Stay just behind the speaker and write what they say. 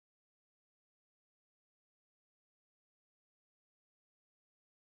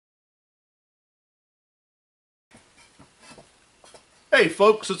Hey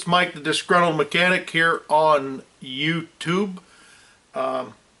folks, it's Mike the Disgruntled Mechanic here on YouTube.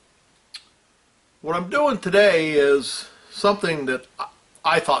 What I'm doing today is something that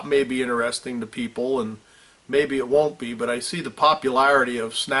I thought may be interesting to people, and maybe it won't be, but I see the popularity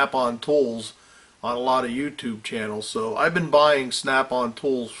of snap-on tools on a lot of YouTube channels. So I've been buying snap-on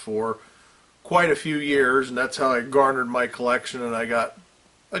tools for quite a few years, and that's how I garnered my collection, and I got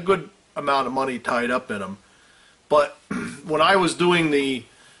a good amount of money tied up in them. But when I was doing the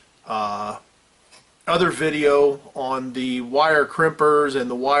other video on the wire crimpers and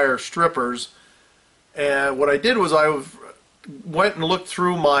the wire strippers, and what I did was I went and looked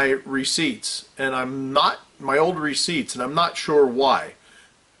through my receipts, and my old receipts, and I'm not sure why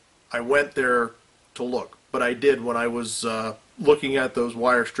I went there to look, but I did when I was looking at those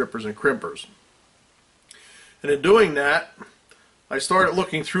wire strippers and crimpers. And in doing that, I started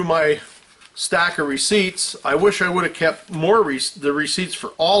looking through my stack of receipts. I wish I would have kept more the receipts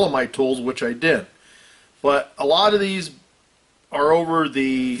for all of my tools, which I did. But a lot of these are over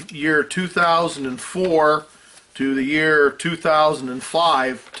the year 2004 to the year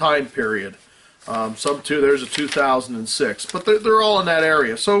 2005 time period. There's a 2006, but they're all in that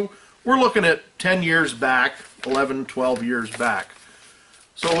area. So we're looking at 10 years back, 11, 12 years back.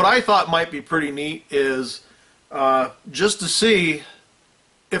 So what I thought might be pretty neat is just to see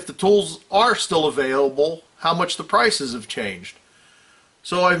if the tools are still available, how much the prices have changed.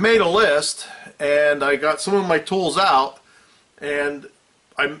 So I've made a list, and I got some of my tools out, and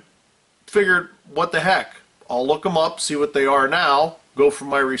I figured, what the heck, I'll look them up, see what they are now, go from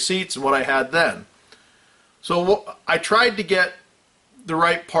my receipts and what I had then. So I tried to get the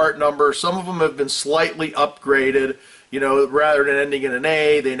right part number. Some of them have been slightly upgraded, you know, rather than ending in an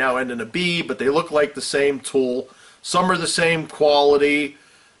A, they now end in a B, but they look like the same tool. Some are the same quality.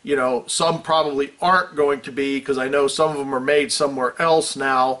 You know, some probably aren't going to be, because I know some of them are made somewhere else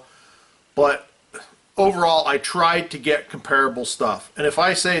now. But overall, I tried to get comparable stuff. And if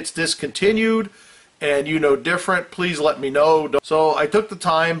I say it's discontinued and you know different, please let me know. So I took the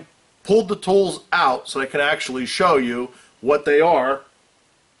time, pulled the tools out so I can actually show you what they are.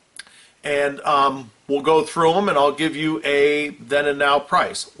 And we'll go through them, and I'll give you a then and now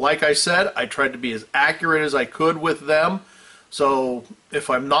price. Like I said, I tried to be as accurate as I could with them. So if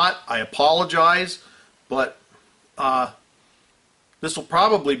I'm not, I apologize, but this will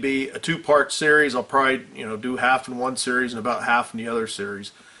probably be a two-part series. I'll probably, you know, do half in one series and about half in the other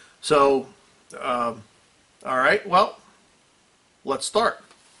series. So, all right, well, let's start.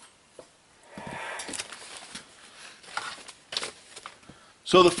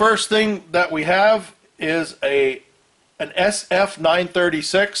 So the first thing that we have is an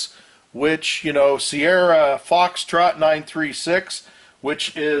SF936, which, you know, Sierra Foxtrot 936,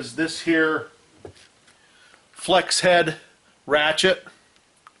 which is this here flex head ratchet.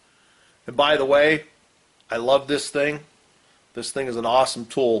 And by the way, I love this thing. This thing is an awesome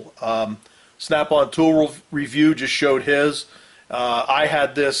tool. Snap-on Tool Review just showed his. I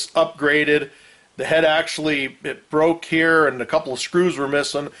had this upgraded. The head actually, it broke here and a couple of screws were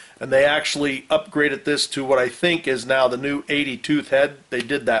missing, and they actually upgraded this to what I think is now the new 80 tooth head. They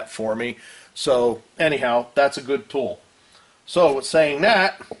did that for me. So anyhow, that's a good tool. So with saying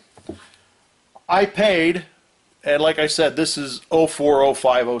that, I paid, and like I said, this is 04,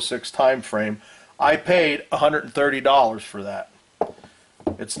 05, 06 time frame. I paid $130 for that.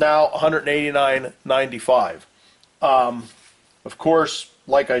 It's now $189.95. Of course,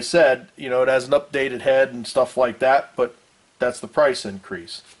 like I said, you know, it has an updated head and stuff like that, but that's the price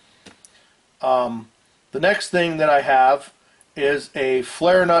increase. The next thing that I have is a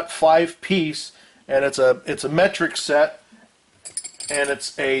flare nut 5-piece, and it's a metric set, and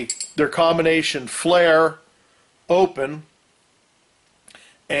it's their combination flare open,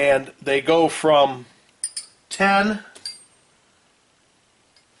 and they go from 10,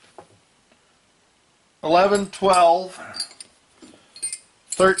 11, 12,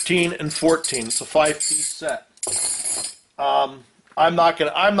 13 and 14. It's a 5-piece set. I'm not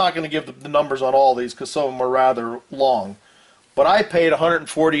gonna give the numbers on all these because some of them are rather long, but I paid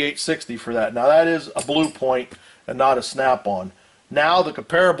 $148.60 for that. Now that is a Blue Point and not a Snap-on. Now the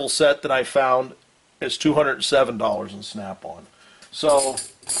comparable set that I found is $207 in Snap-on. So,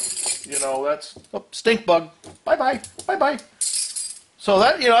 you know, that's stink bug. Bye bye, bye bye. So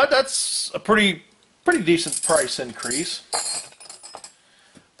that, you know, that's a pretty decent price increase.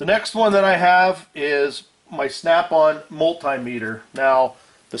 The next one that I have is my Snap-on multimeter. Now,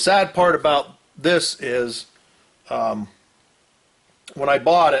 the sad part about this is when I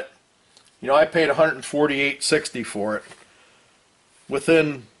bought it, you know, I paid $148.60 for it.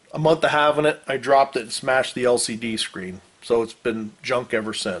 Within a month of having it, I dropped it and smashed the LCD screen. so it's been junk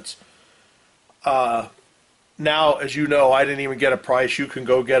ever since. Now, as you know, I didn't even get a price. You can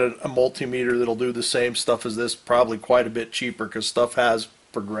go get a multimeter that'll do the same stuff as this, probably quite a bit cheaper, because stuff has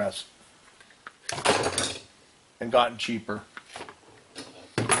progressed and gotten cheaper.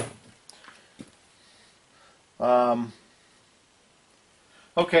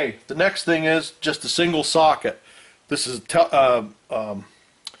 Okay, the next thing is just a single socket. This is a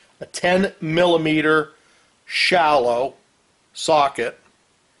 10 millimeter shallow socket,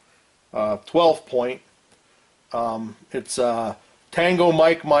 12 point. It's Tango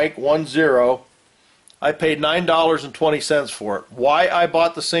Mike 10. I paid $9.20 for it. Why I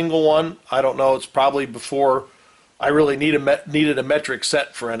bought the single one, I don't know. It's probably before I really needed a metric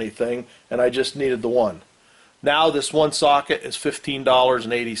set for anything, and I just needed the one. Now this one socket is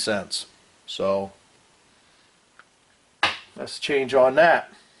 $15.80. So let's change on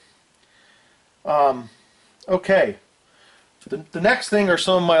that. Okay. The next thing are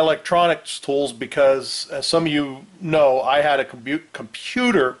some of my electronics tools, because as some of you know, I had a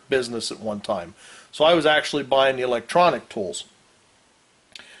computer business at one time. So I was actually buying the electronic tools.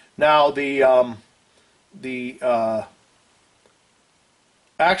 Now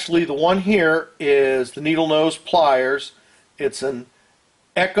actually the one here is the needle nose pliers. It's an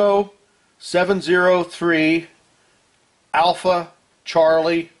Echo 703 Alpha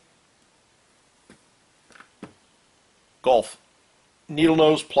Charlie Golf needle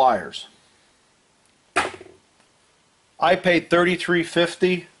nose pliers. I paid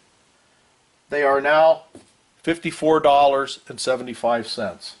 $33.50. They are now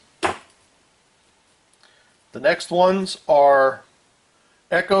 $54.75. The next ones are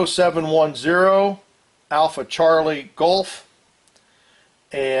Echo 710 Alpha Charlie Golf,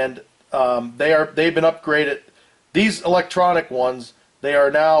 and they've been upgraded. These electronic ones, they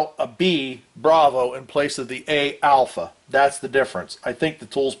are now a B Bravo in place of the A Alpha. That's the difference. I think the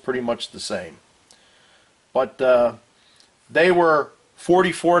tool's pretty much the same. But they were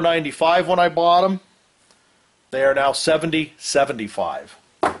 $44.95 when I bought them. They are now $70.75.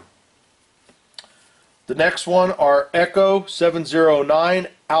 The next one are Echo 709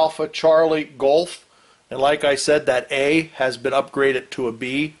 Alpha Charlie Golf. And like I said, that A has been upgraded to a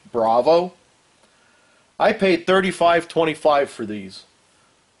B Bravo. I paid $35.25 for these.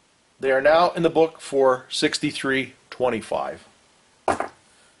 They are now in the book for $63.25.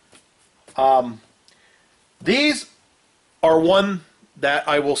 These are one that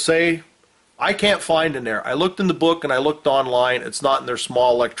I will say I can't find in there. I looked in the book and I looked online. It's not in their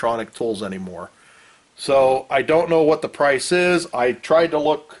small electronic tools anymore. So I don't know what the price is. I tried to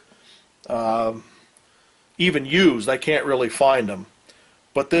look even used. I can't really find them.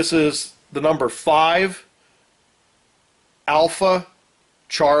 But this is the number 5 Alpha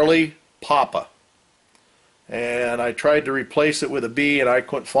Charlie Papa. And I tried to replace it with a B and I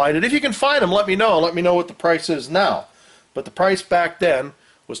couldn't find it. If you can find them, let me know. Let me know what the price is now. But the price back then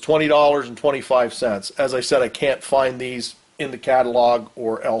was $20.25. As I said, I can't find these in the catalog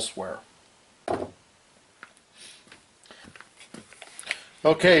or elsewhere.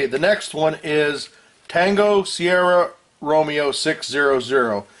 Okay, the next one is Tango Sierra Romeo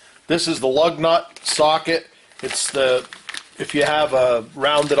 600. This is the lug nut socket. It's the, if you have a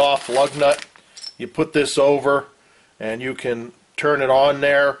rounded off lug nut, you put this over and you can turn it on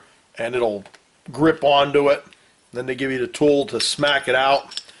there and it'll grip onto it. Then they give you the tool to smack it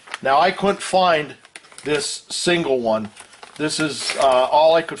out. Now I couldn't find this single one. This is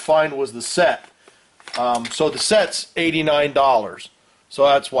all I could find was the set. So the set's $89. So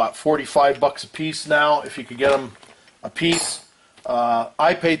that's what, 45 bucks a piece now if you could get them a piece.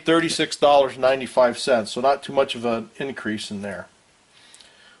 I paid $36.95, so not too much of an increase in there.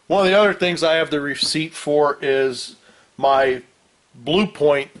 One of the other things I have the receipt for is my Blue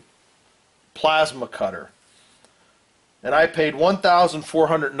Point plasma cutter. And I paid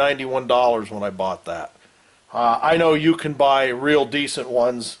 $1,491 when I bought that. I know you can buy real decent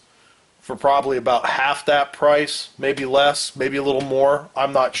ones for probably about half that price, maybe less, maybe a little more.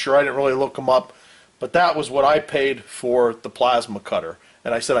 I'm not sure. I didn't really look them up. But that was what I paid for the plasma cutter.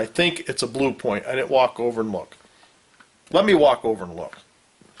 And I said, I think it's a Blue Point. I didn't walk over and look. Let me walk over and look.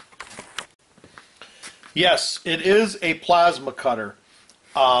 Yes, it is a plasma cutter.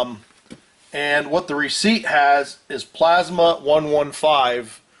 And what the receipt has is Plasma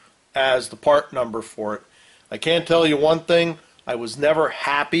 115 as the part number for it. I can tell you one thing. I was never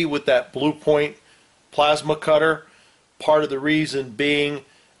happy with that Blue Point plasma cutter. Part of the reason being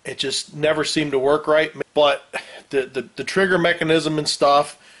it just never seemed to work right. But the trigger mechanism and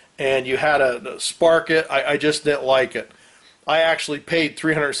stuff, and you had to spark it, I just didn't like it. I actually paid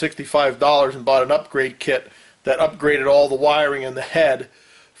 $365 and bought an upgrade kit that upgraded all the wiring in the head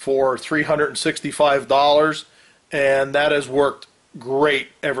for $365, and that has worked great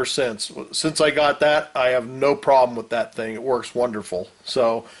ever since. Since I got that, I have no problem with that thing. It works wonderful.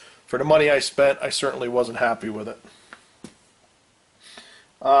 So for the money I spent, I certainly wasn't happy with it.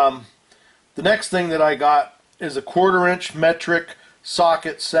 The next thing that I got is a 1/4" metric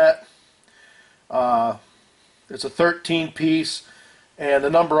socket set. It's a 13-piece, and the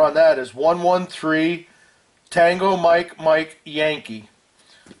number on that is 113 Tango Mike Mike Yankee.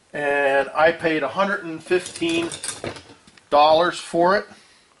 And I paid $115 for it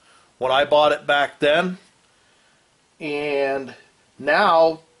when I bought it back then. And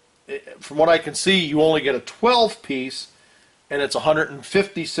now, from what I can see, you only get a 12-piece, and it's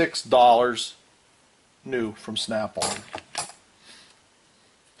 $156 new from Snap-on.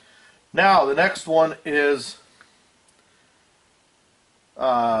 Now, the next one is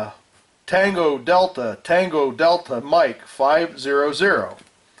Tango Delta Mike 500.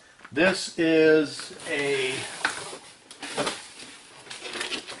 This is a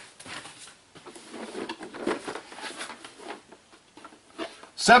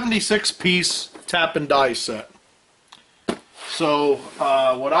 $76-piece tap and die set. So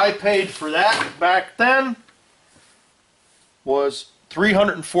what I paid for that back then was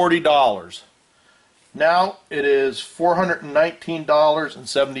 $340. Now it is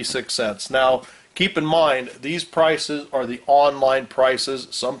 $419.76. Now keep in mind, these prices are the online prices.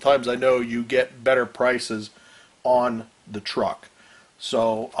 Sometimes I know you get better prices on the truck.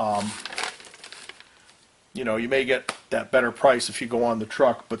 So you know, you may get that better price if you go on the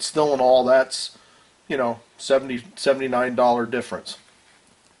truck, but still in all, that's, you know, $79 difference.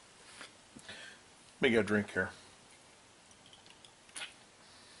 Let me get a drink here.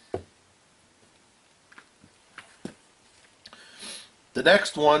 The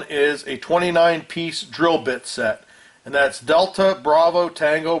next one is a 29-piece drill bit set, and that's Delta Bravo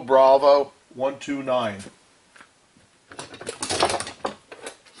Tango Bravo 129.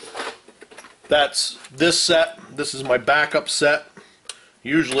 That's this set. This is my backup set.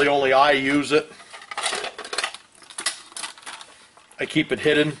 Usually only I use it. I keep it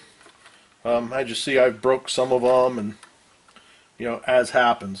hidden. I just see I've broke some of them, and you know, as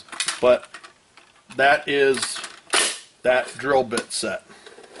happens. But that is that drill bit set.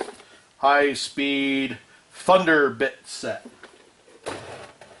 High speed thunder bit set.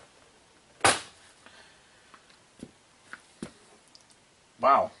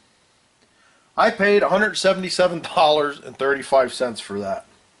 Wow. I paid $177.35 for that.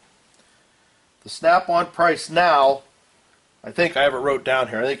 The Snap-on price now, I think I have it wrote down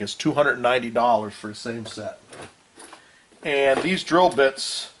here, I think it's $290 for the same set. And these drill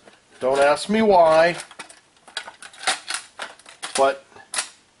bits, don't ask me why, but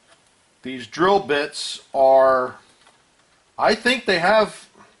these drill bits are, I think they have,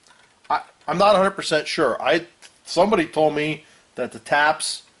 I'm not 100% sure. Somebody told me that the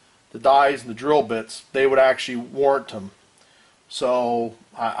taps, the dies, and the drill bits, they would actually warrant them. So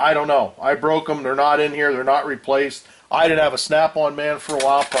I don't know. I broke them. They're not in here. They're not replaced. I didn't have a Snap-on man for a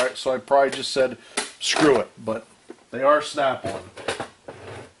while, so I probably just said screw it. But they are Snap-on.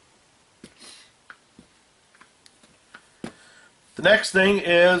 The next thing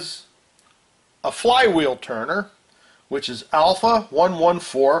is a flywheel turner, which is Alpha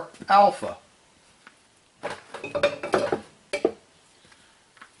 114 Alpha.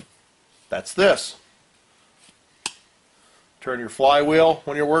 That's this. Turn your flywheel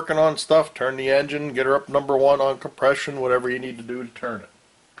when you're working on stuff, turn the engine, get her up number 1 on compression, whatever you need to do to turn it.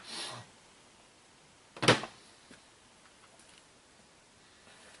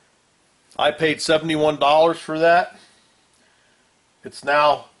 I paid $71 for that. It's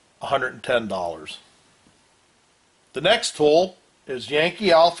now $110. The next tool is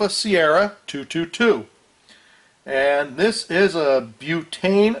Yankee Alpha Sierra 222. And this is a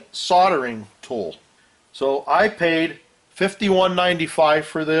butane soldering tool. So I paid $51.95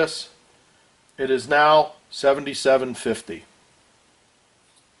 for this. It is now $77.50.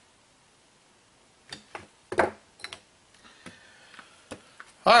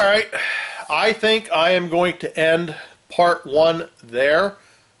 Alright, I think I am going to end part 1 there.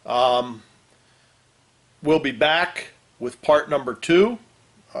 We'll be back with part number 2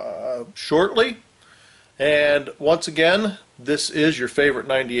 shortly. And once again, this is your favorite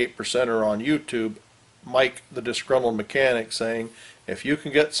 98%er on YouTube, Mike the Disgruntled Mechanic, saying if you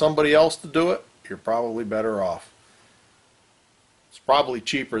can get somebody else to do it, you're probably better off. It's probably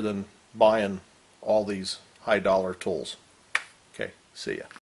cheaper than buying all these high dollar tools. Okay, see ya.